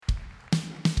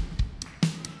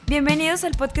Bienvenidos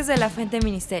al podcast de la Fuente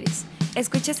Ministerios.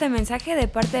 Escucha este mensaje de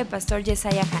parte del pastor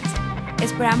Jesiah Hansen.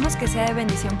 Esperamos que sea de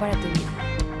bendición para tu vida.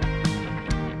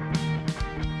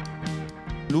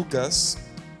 Lucas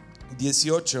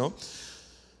 18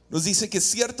 nos dice que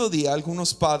cierto día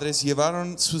algunos padres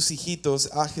llevaron sus hijitos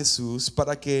a Jesús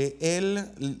para que Él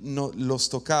los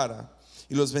tocara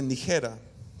y los bendijera.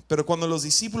 Pero cuando los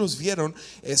discípulos vieron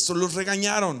esto, los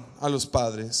regañaron a los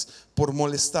padres por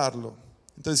molestarlo.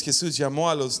 Entonces Jesús llamó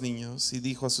a los niños y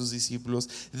dijo a sus discípulos: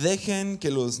 dejen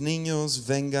que los niños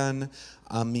vengan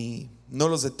a mí, no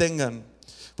los detengan,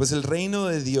 pues el reino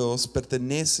de Dios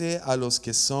pertenece a los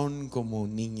que son como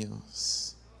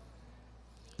niños.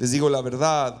 Les digo la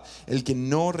verdad, el que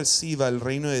no reciba el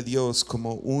reino de Dios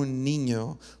como un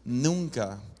niño,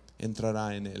 nunca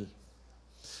entrará en él.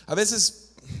 A veces,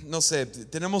 no sé,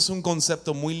 tenemos un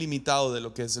concepto muy limitado de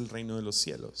lo que es el reino de los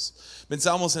cielos.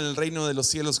 Pensamos en el reino de los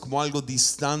cielos como algo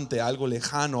distante, algo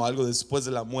lejano, algo después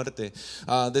de la muerte.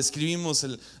 Describimos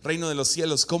el reino de los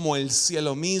cielos como el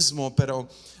cielo mismo, pero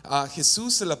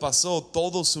Jesús se la pasó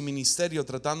todo su ministerio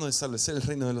tratando de establecer el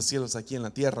reino de los cielos aquí en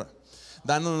la tierra,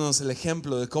 dándonos el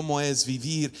ejemplo de cómo es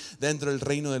vivir dentro del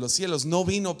reino de los cielos. No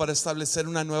vino para establecer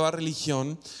una nueva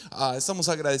religión. Estamos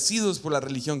agradecidos por la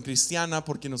religión cristiana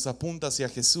porque nos apunta hacia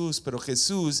Jesús, pero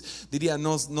Jesús diría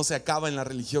no se acaba en la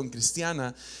religión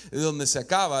cristiana. Donde se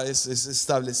acaba es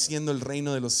estableciendo el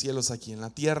reino de los cielos aquí en la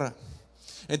tierra.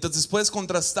 Entonces puedes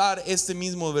contrastar este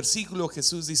mismo versículo,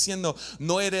 Jesús diciendo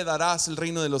no heredarás el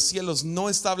reino de los cielos. No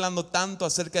está hablando tanto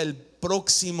acerca del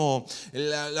próximo,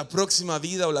 la próxima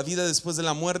vida o la vida después de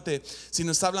la muerte,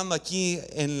 sino está hablando aquí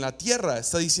en la tierra.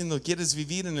 Está diciendo: quieres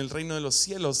vivir en el reino de los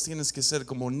cielos, tienes que ser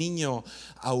como niño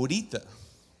ahorita.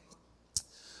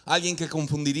 Alguien que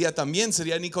confundiría también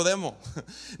sería Nicodemo.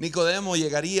 Nicodemo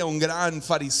llegaría, un gran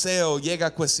fariseo, llega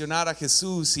a cuestionar a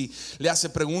Jesús y le hace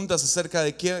preguntas acerca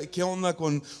de qué onda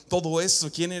con todo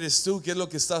esto, quién eres tú, qué es lo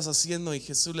que estás haciendo. Y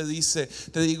Jesús le dice: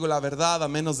 te digo la verdad, a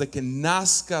menos de que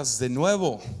nazcas de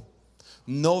nuevo,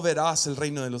 no verás el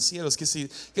reino de los cielos.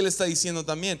 ¿Qué le está diciendo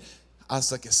también?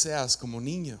 Hasta que seas como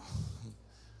niño.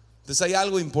 Entonces hay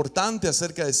algo importante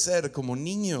acerca de ser como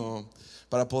niño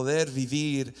para poder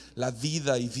vivir la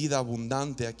vida y vida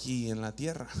abundante aquí en la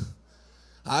tierra.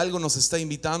 A algo nos está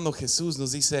invitando Jesús.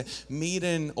 Nos dice: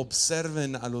 miren,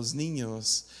 observen a los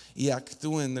niños y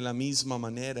actúen de la misma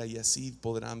manera, y así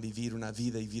podrán vivir una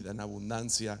vida y vida en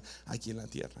abundancia aquí en la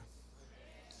tierra.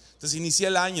 Entonces inicié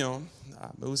el año,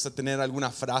 me gusta tener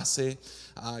alguna frase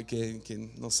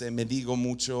que no sé, me digo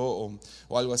mucho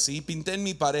o algo así. Pinté en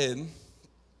mi pared,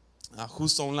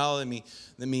 justo a un lado de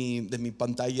mi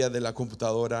pantalla de la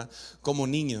computadora, como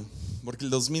niño, porque el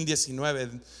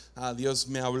 2019 Dios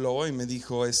me habló y me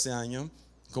dijo este año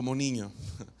como niño.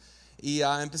 Y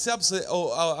empecé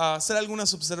a hacer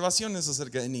algunas observaciones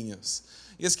acerca de niños.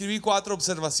 Y escribí 4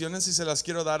 observaciones y se las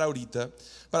quiero dar ahorita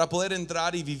para poder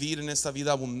entrar y vivir en esta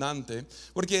vida abundante.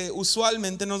 Porque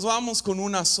usualmente nos vamos con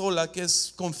una sola, que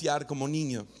es confiar como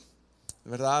niño,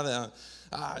 ¿verdad?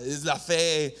 Es la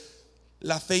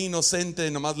fe inocente de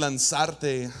nomás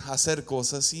lanzarte a hacer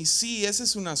cosas. Y sí, ese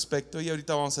es un aspecto y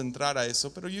ahorita vamos a entrar a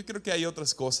eso. Pero yo creo que hay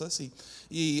otras cosas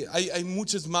y hay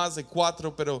muchos más de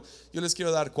 4, pero yo les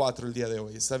quiero dar 4 el día de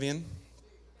hoy, ¿está bien?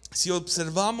 Si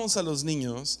observamos a los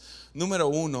niños, número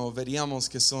 1, veríamos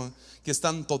que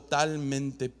están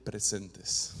totalmente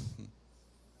presentes.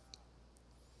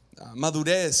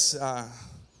 Madurez.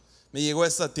 Me llegó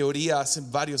esta teoría hace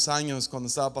varios años cuando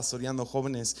estaba pastoreando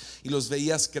jóvenes y los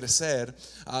veías crecer,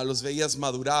 los veías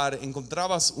madurar.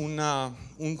 Encontrabas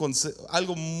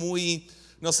algo muy,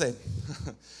 no sé,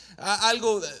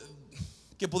 algo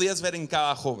que podías ver en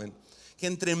cada joven, que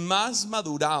entre más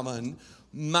maduraban,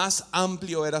 más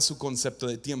amplio era su concepto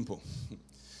de tiempo.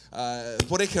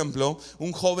 Por ejemplo,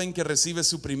 un joven que recibe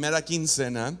su primera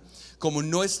quincena, como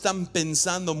no están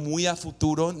pensando muy a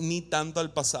futuro ni tanto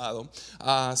al pasado,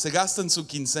 se gastan su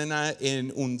quincena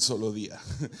en un solo día.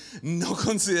 No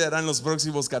consideran los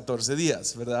próximos 14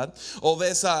 días, ¿verdad? O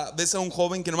ves a un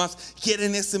joven que nomás quiere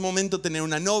en este momento tener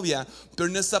una novia, pero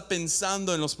no está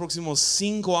pensando en los próximos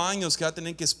 5 años que va a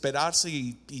tener que esperarse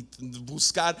y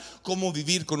buscar cómo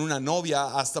vivir con una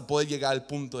novia hasta poder llegar al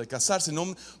punto de casarse.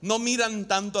 No miran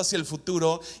tanto hacia el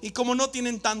futuro, y como no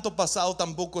tienen tanto pasado,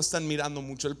 tampoco están mirando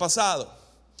mucho el pasado.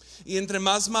 Y entre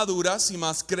más maduras y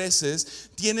más creces,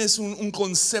 tienes un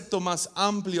concepto más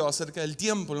amplio acerca del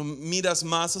tiempo. Miras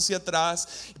más hacia atrás.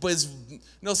 Pues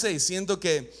no sé, siento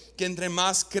que entre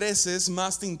más creces,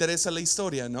 más te interesa la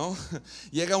historia, ¿no?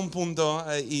 Llega un punto,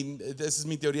 y esa es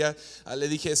mi teoría. Le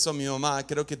dije eso a mi mamá: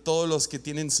 creo que todos los que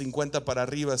tienen 50 para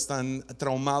arriba están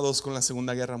traumados con la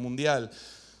Segunda Guerra Mundial.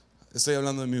 Estoy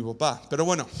hablando de mi papá, pero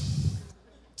bueno.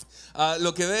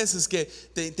 Lo que ves es que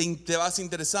te vas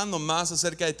interesando más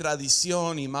acerca de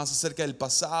tradición y más acerca del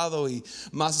pasado y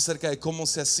más acerca de cómo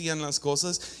se hacían las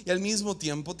cosas, y al mismo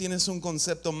tiempo tienes un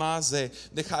concepto más de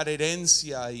dejar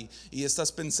herencia y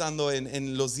estás pensando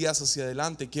en los días hacia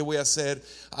adelante, qué voy a hacer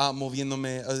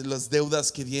moviéndome las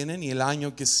deudas que vienen y el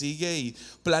año que sigue, y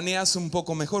planeas un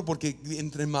poco mejor porque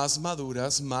entre más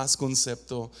maduras, más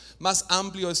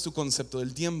amplio es tu concepto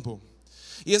del tiempo.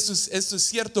 Y esto es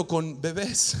cierto con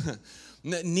bebés.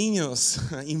 Niños,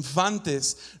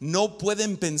 infantes, no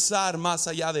pueden pensar más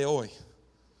allá de hoy.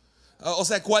 O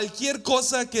sea, cualquier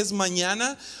cosa que es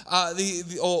mañana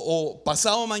o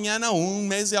pasado mañana o un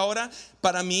mes de ahora,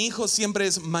 para mi hijo siempre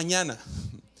es mañana.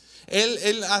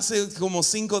 Él hace como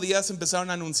 5 días empezaron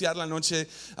a anunciar la noche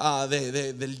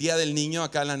del Día del Niño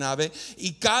acá en la nave.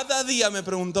 Y cada día me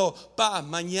preguntó,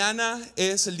 mañana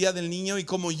es el Día del Niño. Y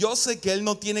como yo sé que él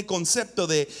no tiene concepto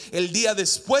de el día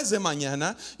después de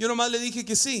mañana, yo nomás le dije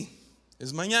que sí,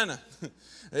 es mañana.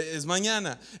 Es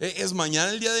mañana. ¿Es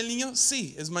mañana el Día del Niño?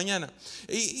 Sí, es mañana.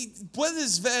 Y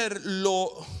puedes ver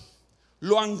lo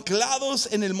anclados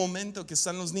en el momento que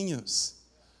están los niños.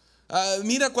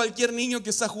 Mira cualquier niño que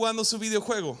está jugando su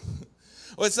videojuego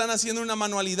o están haciendo una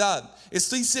manualidad.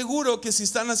 Estoy seguro que si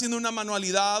están haciendo una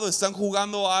manualidad o están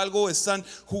jugando algo, están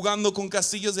jugando con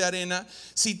castillos de arena,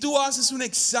 si tú haces un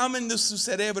examen de su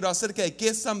cerebro acerca de qué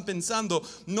están pensando,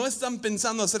 no están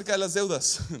pensando acerca de las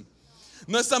deudas.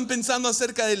 No están pensando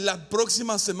acerca de la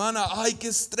próxima semana. Ay, qué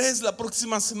estrés la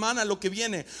próxima semana, lo que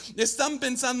viene. Están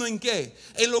pensando en qué,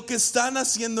 en lo que están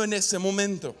haciendo en ese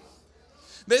momento.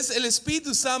 ¿Ves? El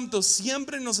Espíritu Santo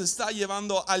siempre nos está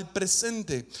llevando al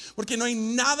presente, porque no hay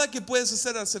nada que puedes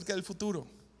hacer acerca del futuro.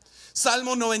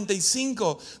 Salmo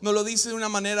 95 nos lo dice de una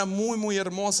manera muy, muy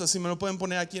hermosa. Si me lo pueden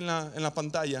poner aquí en la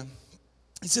pantalla.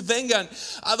 Dice: vengan,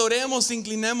 adoremos,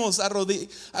 inclinemos,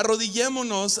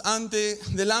 arrodillémonos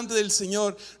delante del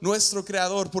Señor nuestro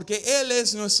Creador, porque Él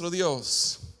es nuestro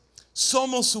Dios.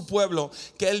 Somos su pueblo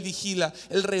que Él vigila,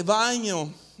 el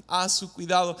rebaño a su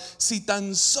cuidado. Si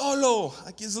tan solo,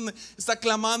 aquí es donde está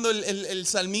clamando el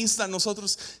salmista,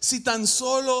 nosotros, si tan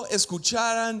solo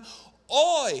escucharan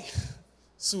hoy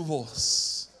su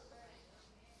voz.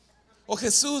 O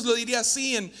Jesús lo diría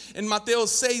así en Mateo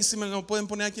 6, si me lo pueden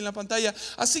poner aquí en la pantalla.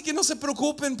 Así que no se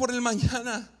preocupen por el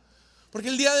mañana, porque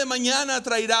el día de mañana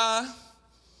traerá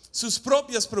sus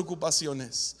propias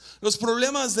preocupaciones. Los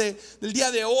problemas del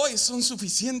día de hoy son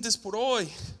suficientes por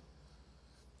hoy.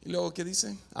 Y luego, ¿qué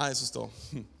dice? Eso es todo.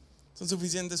 Son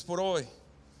suficientes por hoy.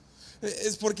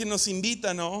 Es porque nos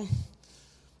invita, ¿no?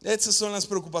 Esas son las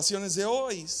preocupaciones de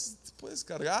hoy. Puedes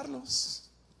cargarlos.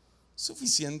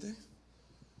 Suficiente.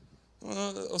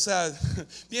 O sea,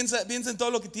 piensa en todo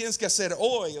lo que tienes que hacer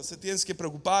hoy. O sea, tienes que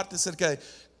preocuparte acerca de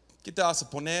qué te vas a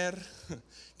poner,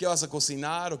 qué vas a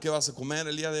cocinar o qué vas a comer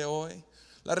el día de hoy.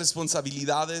 Las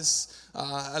responsabilidades,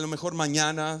 a lo mejor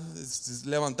mañana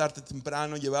levantarte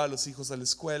temprano, llevar a los hijos a la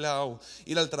escuela o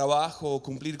ir al trabajo o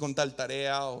cumplir con tal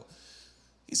tarea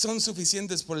y son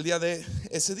suficientes por el día de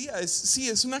ese día. Sí,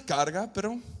 es una carga,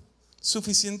 pero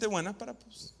suficiente buena para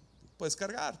puedes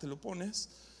cargar, te lo pones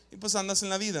y pues andas en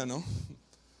la vida, ¿no?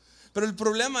 Pero el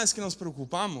problema es que nos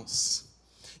preocupamos,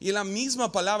 y en la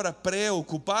misma palabra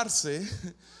preocuparse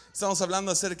estamos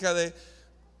hablando acerca de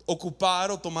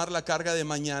ocupar o tomar la carga de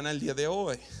mañana el día de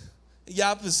hoy.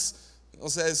 Ya pues, o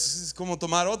sea, es como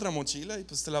tomar otra mochila y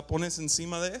pues te la pones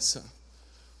encima de esa.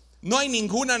 No hay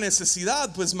ninguna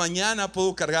necesidad, pues mañana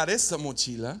puedo cargar esta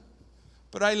mochila,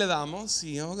 pero ahí le damos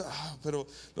pero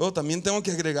luego también tengo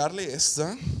que agregarle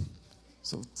esta.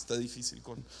 Eso está difícil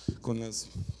con las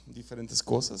diferentes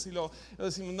cosas. Y luego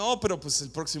decimos, no, pero pues el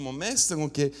próximo mes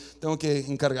tengo que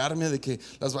encargarme de que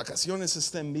las vacaciones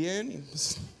estén bien. Y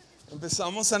pues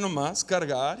empezamos a nomás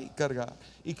cargar y cargar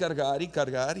y cargar y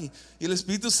cargar, y el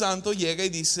Espíritu Santo llega y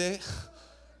dice: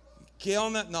 ¿qué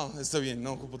onda? No, está bien,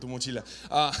 no ocupo tu mochila.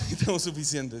 Tengo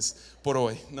suficientes por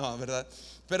hoy. No, ¿verdad?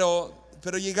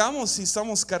 Pero llegamos y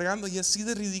estamos cargando, y así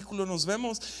de ridículo nos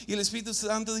vemos. Y el Espíritu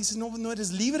Santo dice: no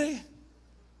eres libre.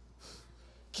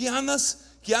 ¿Qué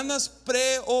andas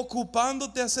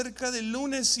preocupándote acerca del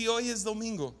lunes si hoy es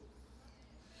domingo?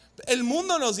 El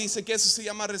mundo nos dice que eso se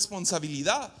llama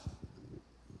responsabilidad,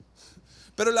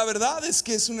 pero la verdad es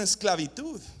que es una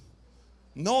esclavitud.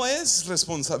 No es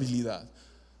responsabilidad,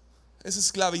 es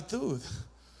esclavitud,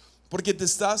 porque te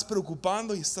estás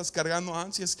preocupando y estás cargando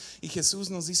ansias. Y Jesús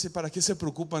nos dice: ¿para qué se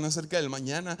preocupan acerca del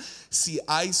mañana si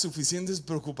hay suficientes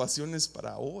preocupaciones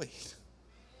para hoy?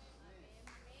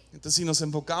 Entonces, si nos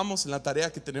enfocamos en la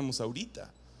tarea que tenemos ahorita,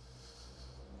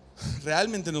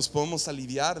 realmente nos podemos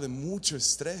aliviar de mucho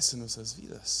estrés en nuestras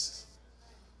vidas.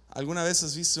 ¿Alguna vez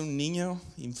has visto un niño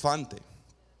infante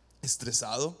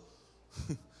estresado?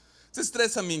 Se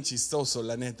estresa bien chistoso,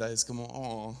 la neta. Es como,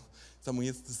 oh, está muy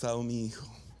estresado mi hijo.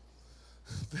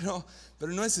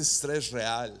 Pero no es estrés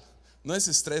real. No es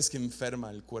estrés que enferma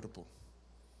el cuerpo.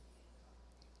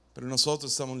 Pero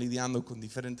nosotros estamos lidiando con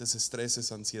diferentes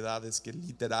estreses, ansiedades que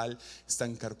literal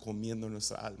están carcomiendo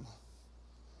nuestra alma.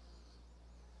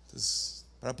 Entonces,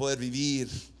 para poder vivir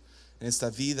en esta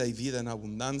vida y vida en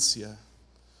abundancia,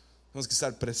 tenemos que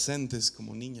estar presentes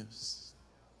como niños.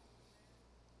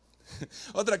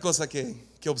 Otra cosa que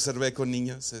observé con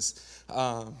niños es,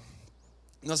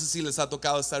 no sé si les ha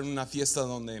tocado estar en una fiesta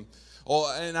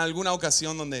o en alguna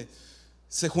ocasión donde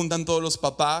se juntan todos los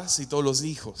papás y todos los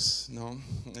hijos, ¿no?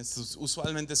 Esto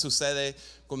usualmente sucede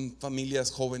con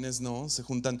familias jóvenes, ¿no? Se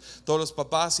juntan todos los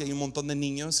papás y hay un montón de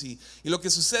niños y lo que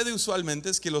sucede usualmente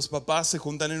es que los papás se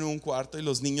juntan en un cuarto y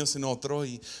los niños en otro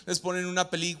y les ponen una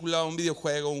película, un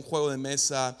videojuego, un juego de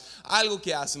mesa, algo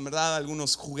que hacen, ¿verdad?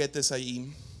 Algunos juguetes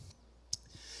ahí.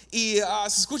 Y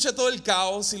se escucha todo el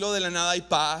caos y luego de la nada hay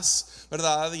paz,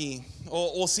 ¿verdad?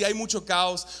 O si hay mucho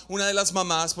caos, una de las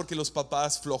mamás, porque los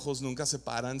papás flojos nunca se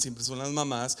paran, siempre son las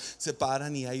mamás, se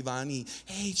paran y ahí van y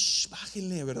hey,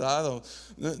 bájenle, ¿verdad? O,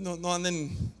 no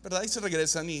anden, ¿verdad? Y se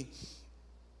regresan y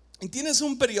tienes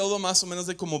un periodo más o menos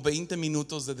de como 20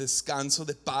 minutos de descanso,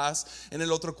 de paz en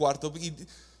el otro cuarto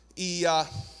y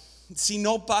si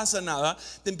no pasa nada,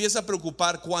 te empieza a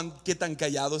preocupar qué tan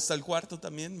callado está el cuarto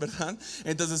también, ¿verdad?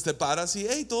 Entonces te paras y,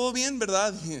 hey, todo bien,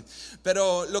 ¿verdad?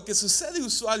 Pero lo que sucede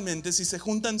usualmente, si se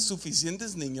juntan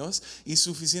suficientes niños y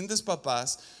suficientes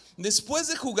papás, después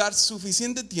de jugar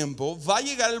suficiente tiempo, va a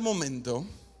llegar el momento,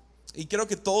 y creo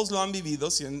que todos lo han vivido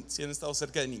si han estado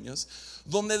cerca de niños,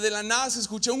 donde de la nada se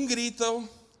escucha un grito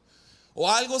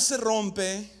o algo se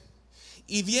rompe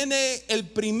y viene el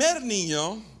primer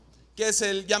niño, que es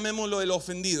llamémoslo el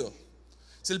ofendido.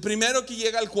 Es el primero que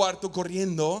llega al cuarto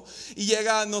corriendo y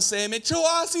llega, no sé, me echó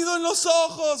ácido en los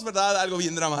ojos, ¿verdad? Algo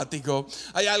bien dramático.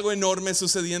 Hay algo enorme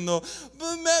sucediendo.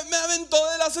 Me aventó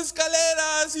de las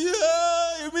escaleras y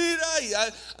mira, y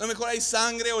a lo mejor hay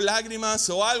sangre o lágrimas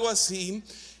o algo así.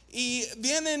 Y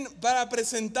vienen para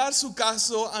presentar su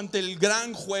caso ante el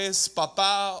gran juez,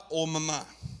 papá o mamá.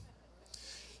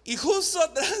 Y justo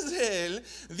atrás de él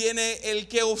viene el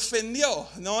que ofendió,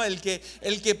 ¿no? El que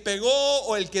pegó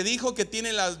o el que dijo que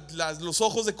tiene los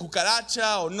ojos de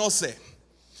cucaracha o no sé.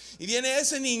 Y viene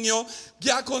ese niño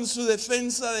ya con su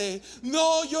defensa de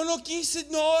no, yo no quise,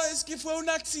 no, es que fue un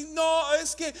accidente,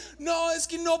 no, es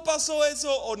que no pasó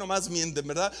eso. O nomás mienten,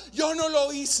 ¿verdad? Yo no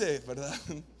lo hice, ¿verdad?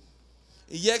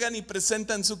 Y llegan y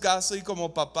presentan su caso y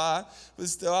como papá,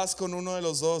 pues te vas con uno de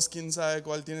los dos, quién sabe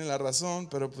cuál tiene la razón,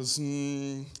 pero pues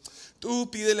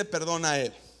tú pídele perdón a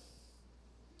él,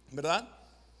 ¿verdad?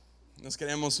 Nos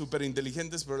creemos súper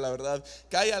inteligentes, pero la verdad,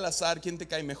 cae al azar quién te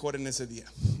cae mejor en ese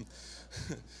día.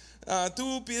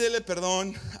 Tú pídele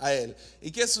perdón a él.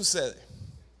 ¿Y qué sucede?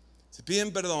 Se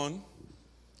piden perdón,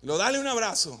 dale un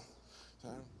abrazo.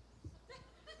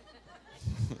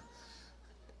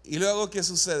 Y luego, ¿qué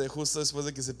sucede? Justo después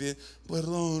de que se pide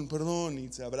perdón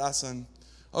y se abrazan.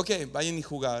 Ok, vayan y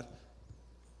jugar.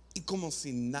 Y como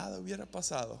si nada hubiera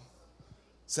pasado,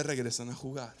 se regresan a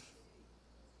jugar.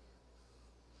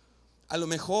 A lo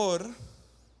mejor,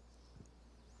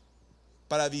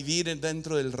 para vivir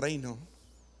dentro del reino,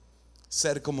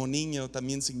 ser como niño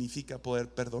también significa poder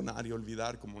perdonar y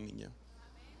olvidar como niño.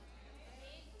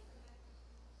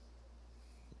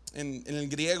 En el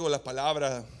griego la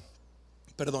palabra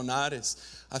perdonar es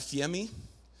afiemi,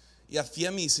 y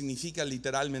afiemi significa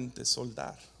literalmente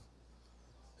soltar.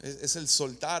 Es el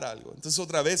soltar algo. Entonces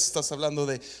otra vez estás hablando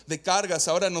de cargas,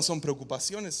 ahora no son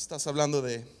preocupaciones, estás hablando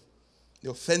de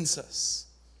ofensas.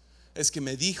 Es que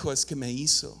me dijo, es que me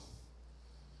hizo.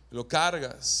 Lo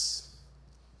cargas.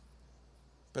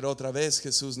 Pero otra vez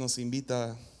Jesús nos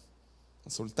invita a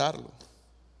soltarlo.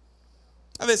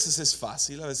 A veces es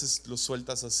fácil, a veces lo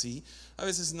sueltas así, a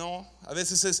veces no, a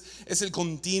veces es el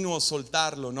continuo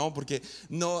soltarlo, ¿no? Porque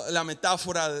no, la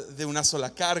metáfora de una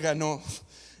sola carga no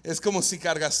es como si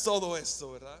cargas todo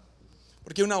esto, ¿verdad?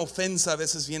 Porque una ofensa a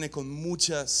veces viene con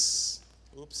muchas,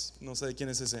 no sé de quién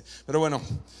es ese, pero bueno,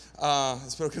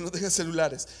 espero que no tengas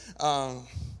celulares,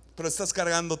 pero estás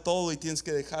cargando todo y tienes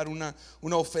que dejar una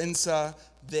ofensa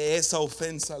de esa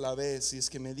ofensa a la vez. Y es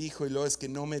que me dijo, y luego es que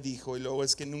no me dijo, y luego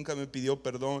es que nunca me pidió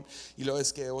perdón, y luego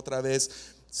es que otra vez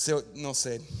no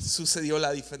sé, sucedió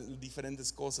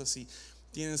diferentes cosas y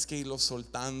tienes que irlo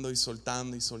soltando y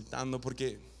soltando y soltando,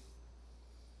 porque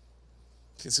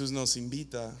Jesús nos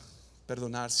invita a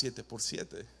perdonar 7 por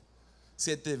 7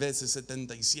 veces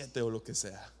 77 o lo que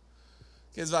sea,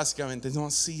 que es básicamente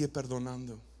no, sigue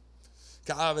perdonando.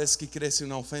 Cada vez que crece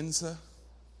una ofensa,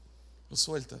 lo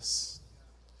sueltas.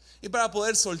 Y para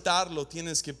poder soltarlo,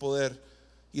 tienes que poder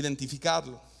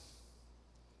identificarlo.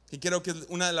 Y creo que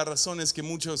una de las razones que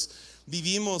muchos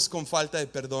vivimos con falta de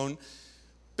perdón,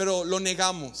 pero lo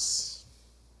negamos,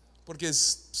 porque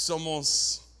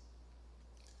somos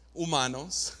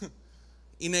humanos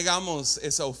y negamos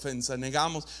esa ofensa,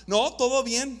 negamos, no, todo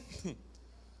bien,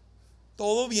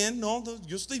 no,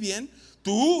 yo estoy bien,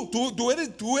 tú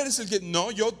eres el que,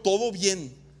 no, yo todo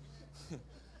bien.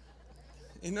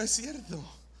 Y no es cierto,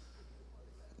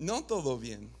 no todo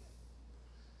bien.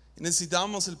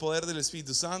 Necesitamos el poder del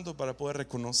Espíritu Santo para poder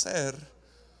reconocer,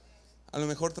 a lo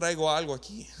mejor traigo algo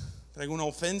aquí, traigo una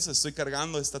ofensa, estoy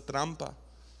cargando esta trampa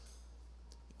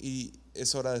y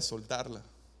es hora de soltarla.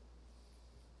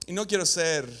 Y no quiero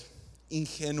ser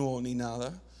ingenuo ni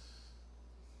nada.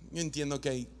 Yo entiendo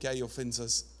que hay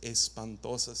ofensas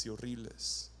espantosas y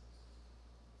horribles,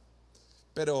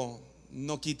 pero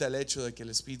no quita el hecho de que el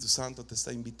Espíritu Santo te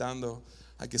está invitando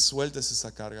a que sueltes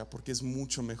esa carga, porque es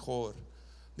mucho mejor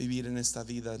vivir en esta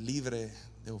vida libre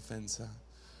de ofensa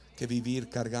que vivir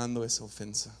cargando esa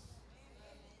ofensa.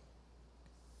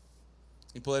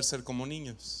 Y poder ser como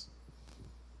niños,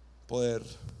 poder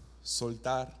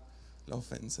soltar la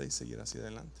ofensa y seguir hacia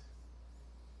adelante.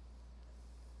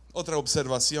 Otra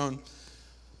observación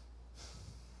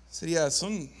sería,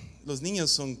 los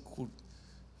niños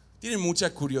tienen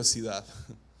mucha curiosidad.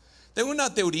 Tengo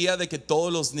una teoría de que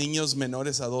todos los niños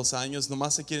menores a 2 años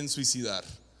nomás se quieren suicidar.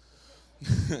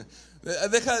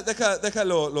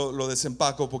 Déjalo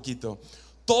desempaco un poquito.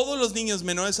 Todos los niños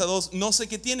menores a 2, no sé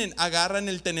qué tienen, agarran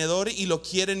el tenedor y lo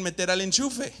quieren meter al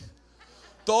enchufe.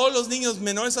 Todos los niños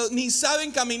menores a 2 ni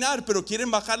saben caminar, pero quieren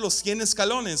bajar los 100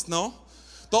 escalones, ¿no?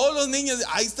 Todos los niños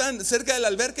ahí están cerca de la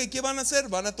alberca, ¿y qué van a hacer?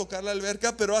 Van a tocar la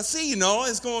alberca, pero así, ¿no?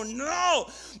 Es como, no.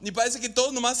 Y parece que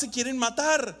todos nomás se quieren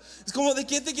matar. Es como, ¿de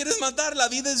qué te quieres matar? La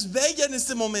vida es bella en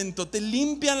este momento. Te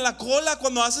limpian la cola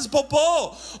cuando haces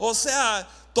popó. O sea,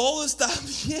 todo está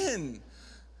bien.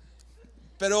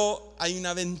 Pero hay una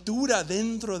aventura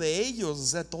dentro de ellos. O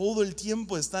sea, todo el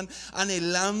tiempo están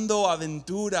anhelando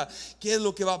aventura. ¿Qué es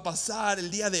lo que va a pasar el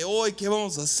día de hoy? ¿Qué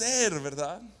vamos a hacer,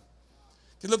 verdad?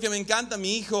 ¿Qué es lo que me encanta?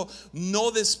 Mi hijo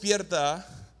no despierta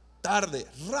tarde,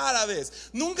 rara vez.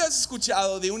 Nunca has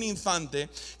escuchado de un infante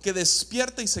que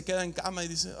despierta y se queda en cama y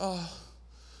dice,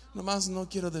 nomás no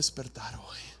quiero despertar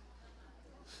hoy.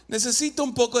 Necesito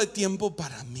un poco de tiempo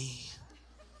para mí.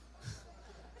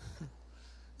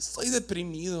 Estoy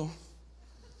deprimido.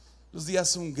 Los días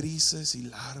son grises y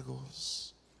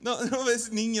largos. No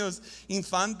ves niños,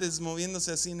 infantes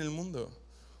moviéndose así en el mundo.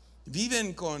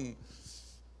 Viven con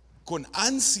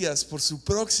ansias por su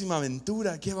próxima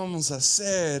aventura. ¿Qué vamos a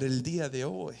hacer el día de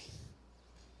hoy?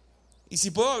 Y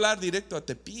si puedo hablar directo a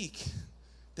Tepic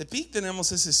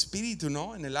tenemos ese espíritu,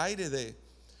 ¿no? En el aire de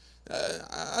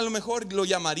a lo mejor lo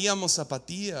llamaríamos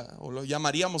apatía o lo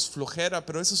llamaríamos flojera,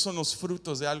 pero esos son los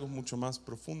frutos de algo mucho más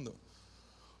profundo.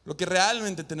 Lo que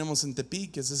realmente tenemos en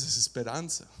Tepic es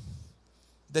desesperanza,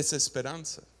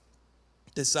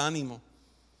 desánimo.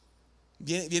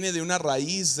 Viene de una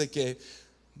raíz de que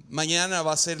mañana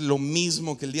va a ser lo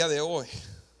mismo que el día de hoy.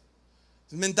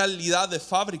 Es mentalidad de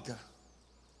fábrica.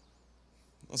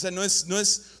 O sea, no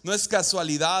es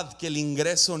casualidad que el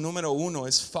ingreso número 1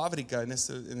 es fábrica en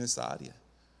esta área.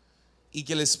 Y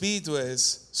que el espíritu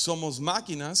somos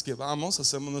máquinas que vamos,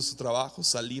 hacemos nuestro trabajo,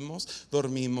 salimos,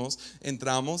 dormimos,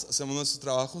 entramos, hacemos nuestro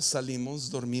trabajo, salimos,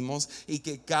 dormimos, y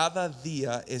que cada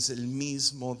día es el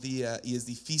mismo día y es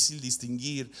difícil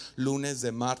distinguir lunes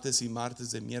de martes y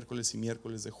martes de miércoles y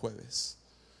miércoles de jueves.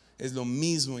 Es lo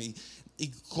mismo y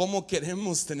cómo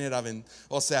queremos tener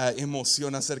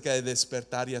emoción acerca de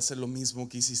despertar y hacer lo mismo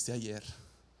que hiciste ayer.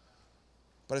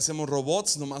 Parecemos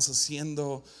robots nomás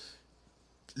haciendo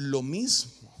lo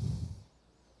mismo.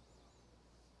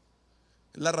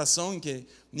 La razón que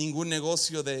ningún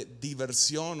negocio de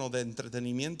diversión o de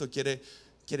entretenimiento quiere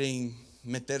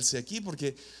meterse aquí,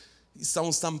 porque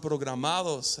estamos tan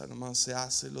programados, además se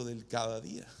hace lo del cada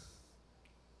día.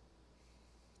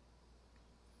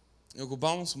 Y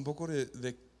ocupamos un poco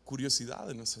de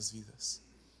curiosidad en nuestras vidas,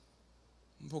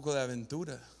 un poco de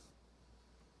aventura.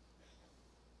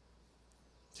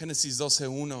 Génesis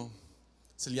 12:1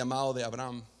 es el llamado de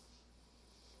Abraham.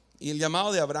 Y el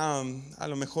llamado de Abraham a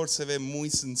lo mejor se ve muy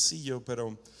sencillo,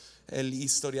 pero el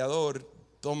historiador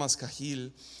Thomas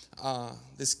Cahill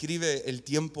describe el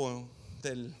tiempo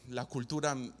de la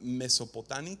cultura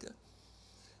mesopotámica,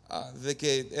 de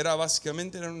que era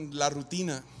básicamente la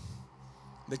rutina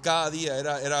de cada día.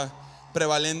 Era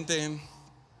prevalente en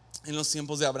los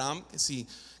tiempos de Abraham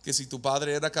que si tu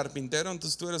padre era carpintero,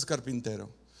 entonces tú eras carpintero.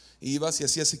 Ibas y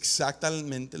hacías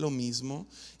exactamente lo mismo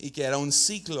y que era un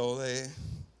ciclo de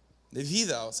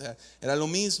vida, o sea, era lo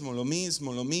mismo.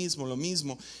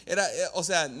 O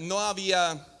sea, no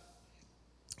había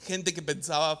gente que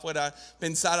pensara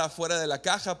fuera de la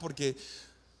caja porque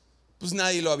pues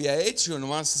nadie lo había hecho,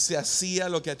 nomás se hacía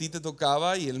lo que a ti te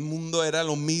tocaba y el mundo era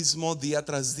lo mismo día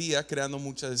tras día, creando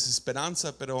mucha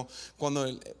desesperanza. Pero cuando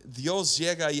Dios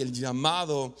llega y el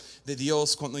llamado de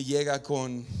Dios, cuando llega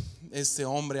con este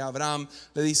hombre Abraham,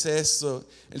 le dice esto: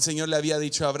 el Señor le había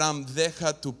dicho a Abraham: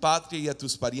 deja tu patria y a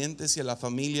tus parientes y a la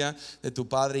familia de tu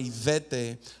padre y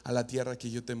vete a la tierra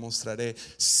que yo te mostraré.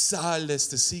 Sal de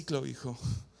este ciclo, hijo.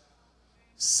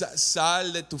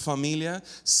 Sal de tu familia,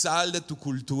 sal de tu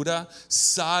cultura,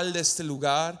 sal de este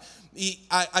lugar. Y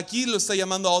aquí lo está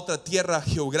llamando a otra tierra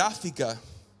geográfica.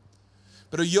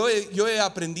 Pero yo he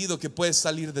aprendido que puedes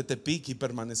salir de Tepic y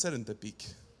permanecer en Tepic.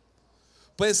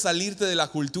 Puedes salirte de la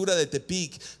cultura de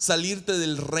Tepic, salirte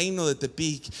del reino de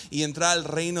Tepic y entrar al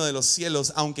reino de los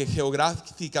cielos, aunque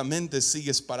geográficamente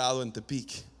sigues parado en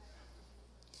Tepic.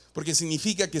 Porque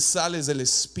significa que sales del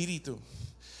espíritu.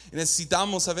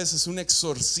 Necesitamos a veces un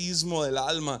exorcismo del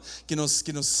alma que nos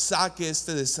saque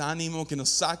este desánimo, que nos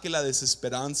saque la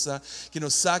desesperanza, que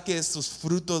nos saque estos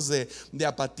frutos de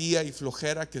apatía y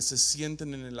flojera que se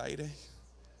sienten en el aire,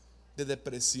 de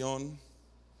depresión.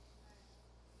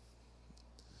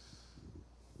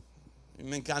 Y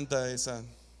me encanta esa,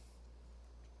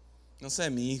 no sé,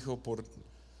 mi hijo,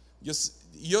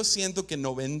 yo siento que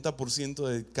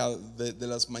 90% de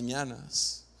las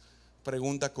mañanas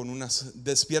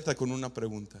despierta con una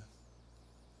pregunta: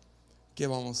 ¿qué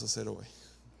vamos a hacer hoy?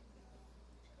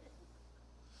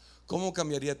 ¿Cómo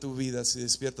cambiaría tu vida si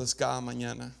despiertas cada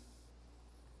mañana?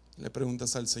 Le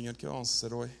preguntas al Señor: ¿qué vamos a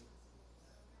hacer hoy?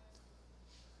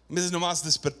 En vez de nomás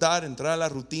despertar, entrar a la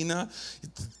rutina,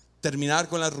 terminar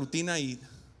con la rutina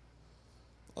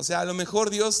o sea, a lo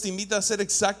mejor Dios te invita a hacer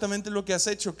exactamente lo que has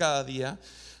hecho cada día,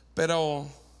 pero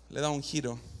le da un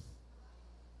giro,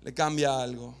 le cambia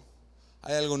algo.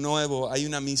 Hay algo nuevo, hay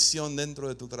una misión dentro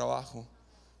de tu trabajo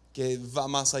que va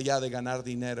más allá de ganar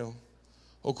dinero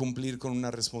o cumplir con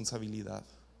una responsabilidad.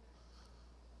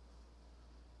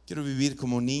 Quiero vivir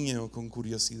como niño con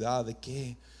curiosidad de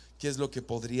qué es lo que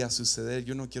podría suceder.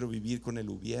 Yo no quiero vivir con el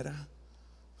hubiera.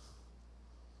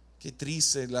 Qué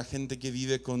triste la gente que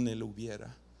vive con el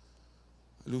hubiera.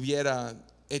 El hubiera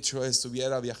hecho esto,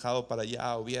 hubiera viajado para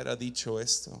allá, hubiera dicho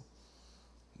esto,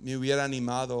 me hubiera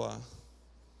animado a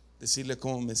decirle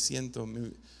cómo me siento,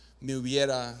 me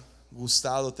hubiera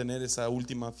gustado tener esa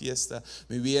última fiesta,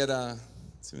 ¿sí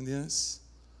me entiendes?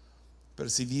 Pero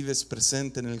si vives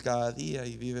presente en el cada día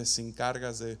y vives sin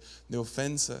cargas de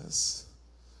ofensas,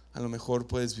 a lo mejor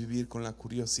puedes vivir con la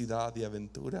curiosidad y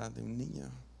aventura de un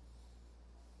niño.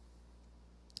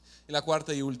 Y la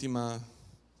cuarta y última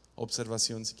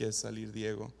observación, si quieres salir,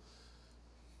 Diego.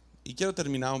 Y quiero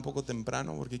terminar un poco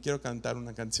temprano porque quiero cantar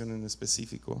una canción en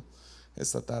específico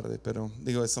esta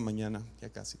mañana, ya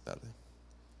casi tarde.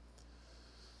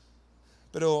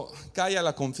 Pero calla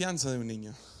la confianza de un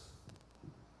niño.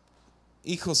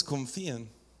 Hijos confían.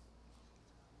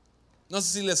 No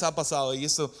sé si les ha pasado, y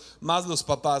esto más los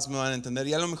papás me van a entender,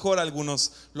 y a lo mejor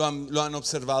algunos lo han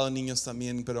observado niños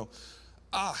también, pero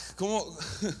 ¿cómo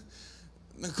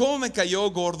me cayó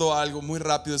gordo algo muy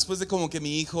rápido después de como que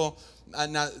mi hijo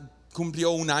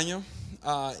cumplió 1 año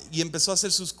y empezó a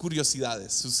hacer sus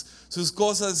curiosidades, sus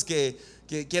cosas que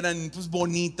eran pues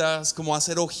bonitas, como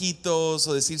hacer ojitos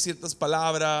o decir ciertas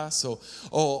palabras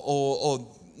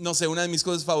o no sé, una de mis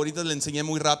cosas favoritas, le enseñé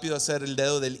muy rápido a hacer el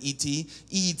dedo del E.T.,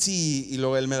 y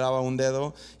luego él me daba un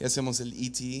dedo y hacemos el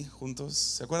E.T. juntos.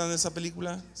 ¿Se acuerdan de esa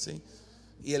película? Sí.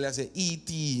 Y él hace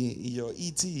E.T. y yo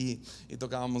E.T. y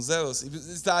tocábamos dedos y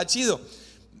estaba chido.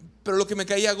 Pero lo que me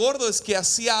caía gordo es que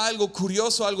hacía algo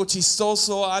curioso, algo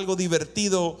chistoso, algo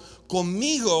divertido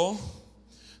conmigo,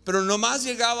 pero nomás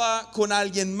llegaba con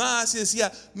alguien más y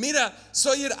decía: mira,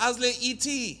 Sawyer, hazle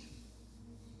E.T.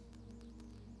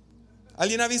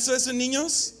 ¿Alguien ha visto eso,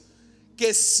 niños?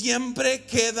 Que siempre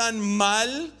quedan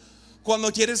mal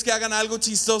cuando quieres que hagan algo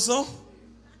chistoso.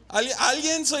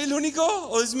 ¿Alguien? ¿Soy el único?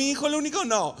 ¿O es mi hijo el único?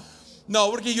 No,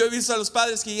 porque yo he visto a los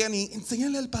padres que llegan y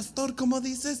enséñale al pastor cómo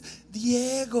dices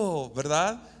Diego,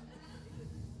 ¿verdad?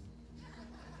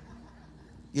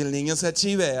 Y el niño se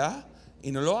achivea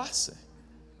y no lo hace.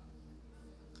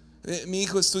 Mi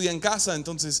hijo estudia en casa,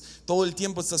 entonces todo el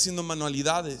tiempo está haciendo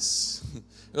manualidades.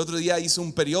 El otro día hizo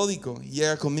un periódico y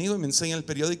llega conmigo y me enseña el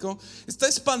periódico. Está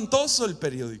espantoso el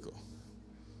periódico.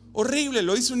 Horrible,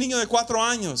 lo hizo un niño de 4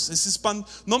 años.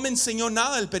 No me enseñó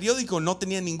nada el periódico, no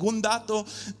tenía ningún dato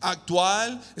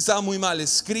actual, estaba muy mal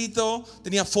escrito,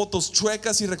 tenía fotos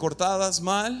chuecas y recortadas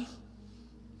mal.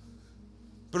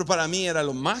 Pero para mí era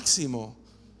lo máximo.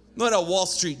 No era Wall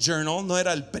Street Journal, no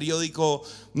era el periódico,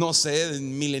 no sé,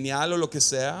 Millennial o lo que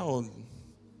sea, o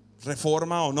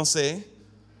Reforma o no sé.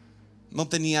 No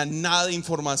tenía nada de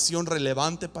información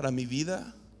relevante para mi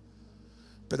vida,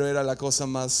 pero era la cosa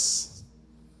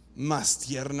más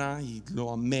tierna y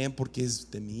lo amé porque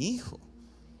es de mi hijo.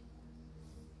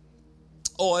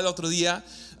 El otro día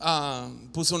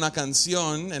puse una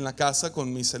canción en la casa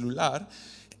con mi celular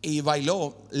y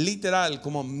bailó literal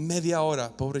como media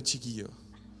hora, pobre chiquillo,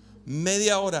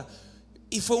 media hora.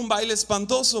 Y fue un baile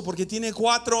espantoso porque tiene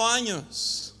 4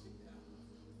 años.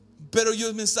 Pero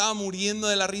yo me estaba muriendo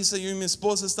de la risa. Yo y mi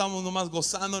esposa estábamos nomás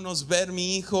gozándonos ver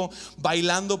mi hijo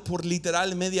bailando por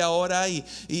literal media hora. Y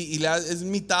es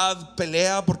mitad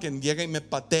pelea porque llega y me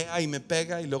patea y me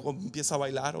pega y luego empieza a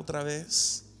bailar otra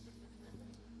vez.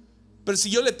 Pero si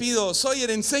yo le pido, Sawyer,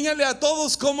 enséñale a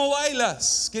todos cómo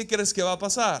bailas, ¿qué crees que va a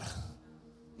pasar?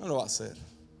 No lo va a hacer.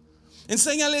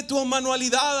 Enséñale tu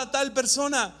manualidad a tal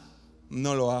persona.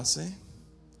 No lo hace.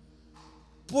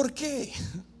 ¿Por qué?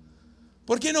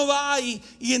 ¿Por qué no va y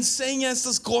enseña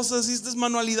estas cosas y estas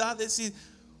manualidades?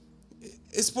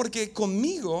 Es porque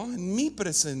conmigo, en mi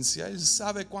presencia, Él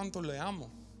sabe cuánto le amo.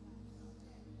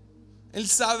 Él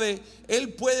sabe,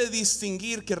 Él puede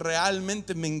distinguir que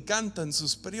realmente me encantan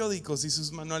sus periódicos y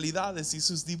sus manualidades y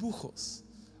sus dibujos.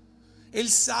 Él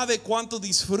sabe cuánto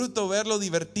disfruto verlo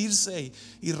divertirse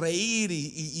y reír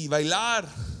y bailar.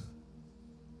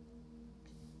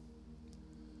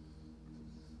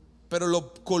 Pero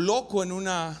lo coloco en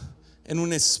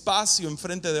un espacio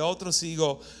enfrente de otros y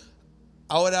digo,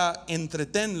 ahora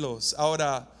entretenlos,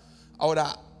 ahora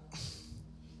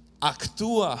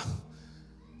actúa,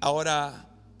 ahora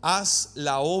haz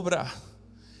la obra.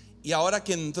 Y ahora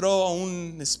que entró a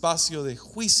un espacio de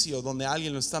juicio donde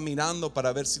alguien lo está mirando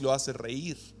para ver si lo hace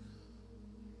reír,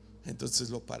 entonces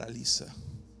lo paraliza.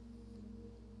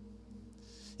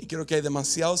 Y creo que hay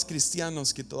demasiados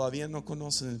cristianos que todavía no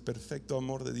conocen el perfecto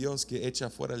amor de Dios que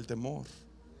echa fuera el temor.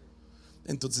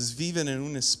 Entonces viven en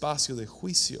un espacio de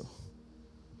juicio,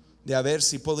 de a ver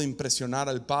si puedo impresionar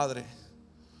al Padre,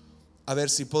 a ver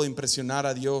si puedo impresionar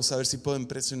a Dios, a ver si puedo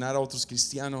impresionar a otros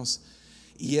cristianos.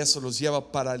 Y eso los lleva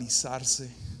a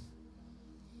paralizarse.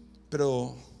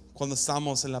 Pero cuando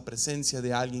estamos en la presencia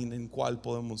de alguien en cual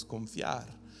podemos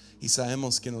confiar y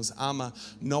sabemos que nos ama,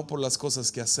 no por las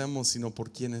cosas que hacemos, sino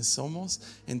por quienes somos,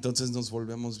 entonces nos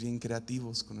volvemos bien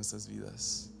creativos con nuestras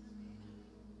vidas.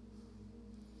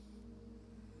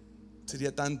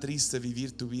 Sería tan triste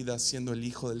vivir tu vida siendo el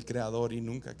hijo del Creador y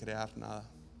nunca crear nada.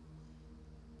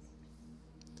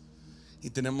 Y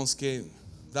tenemos que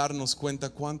darnos cuenta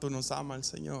cuánto nos ama el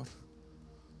Señor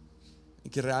y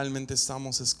que realmente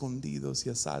estamos escondidos y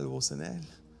a salvos en Él.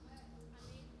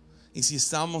 Y si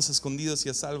estamos escondidos y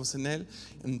a salvos en Él,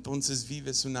 entonces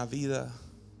vives una vida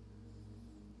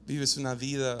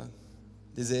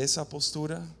desde esa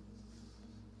postura.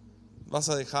 Vas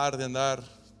a dejar de andar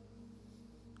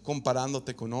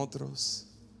comparándote con otros.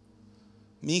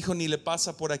 Mi hijo ni le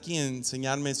pasa por aquí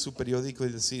enseñarme su periódico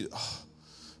y decir,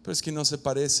 pero es que no se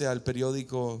parece al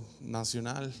periódico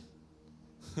nacional.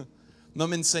 No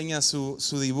me enseña su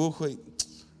dibujo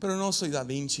pero no soy Da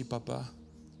Vinci, papá.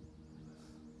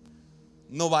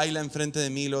 No baila enfrente de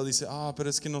mí y luego dice, pero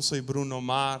es que no soy Bruno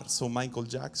Mars o Michael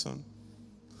Jackson.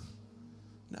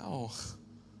 No,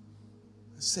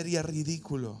 sería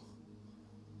ridículo.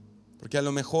 Porque a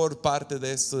lo mejor parte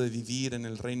de esto de vivir en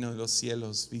el reino de los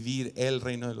cielos, vivir el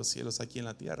reino de los cielos aquí en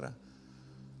la tierra,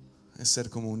 es ser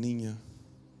como un niño.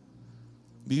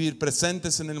 Vivir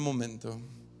presentes en el momento,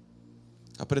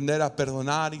 aprender a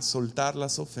perdonar y soltar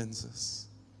las ofensas,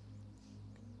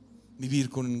 vivir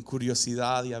con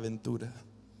curiosidad y aventura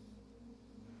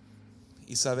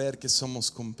y saber que somos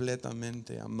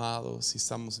completamente amados y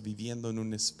estamos viviendo en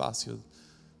un espacio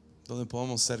donde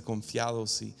podemos ser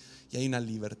confiados y hay una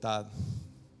libertad.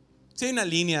 Si hay una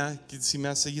línea que, si me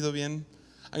has seguido bien,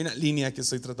 hay una línea que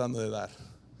estoy tratando de dar.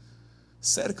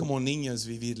 Ser como niño es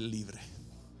vivir libre.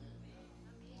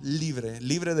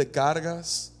 Libre de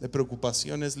cargas, de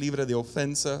preocupaciones, libre de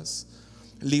ofensas,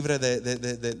 libre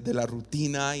de la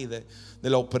rutina y de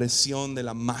la opresión de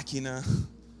la máquina,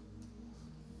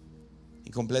 y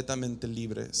completamente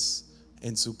libres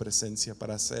en su presencia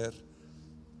para hacer.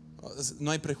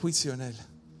 No hay prejuicio en Él.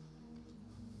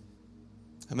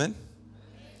 Amén.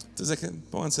 Entonces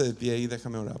pónganse de pie y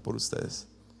déjame orar por ustedes.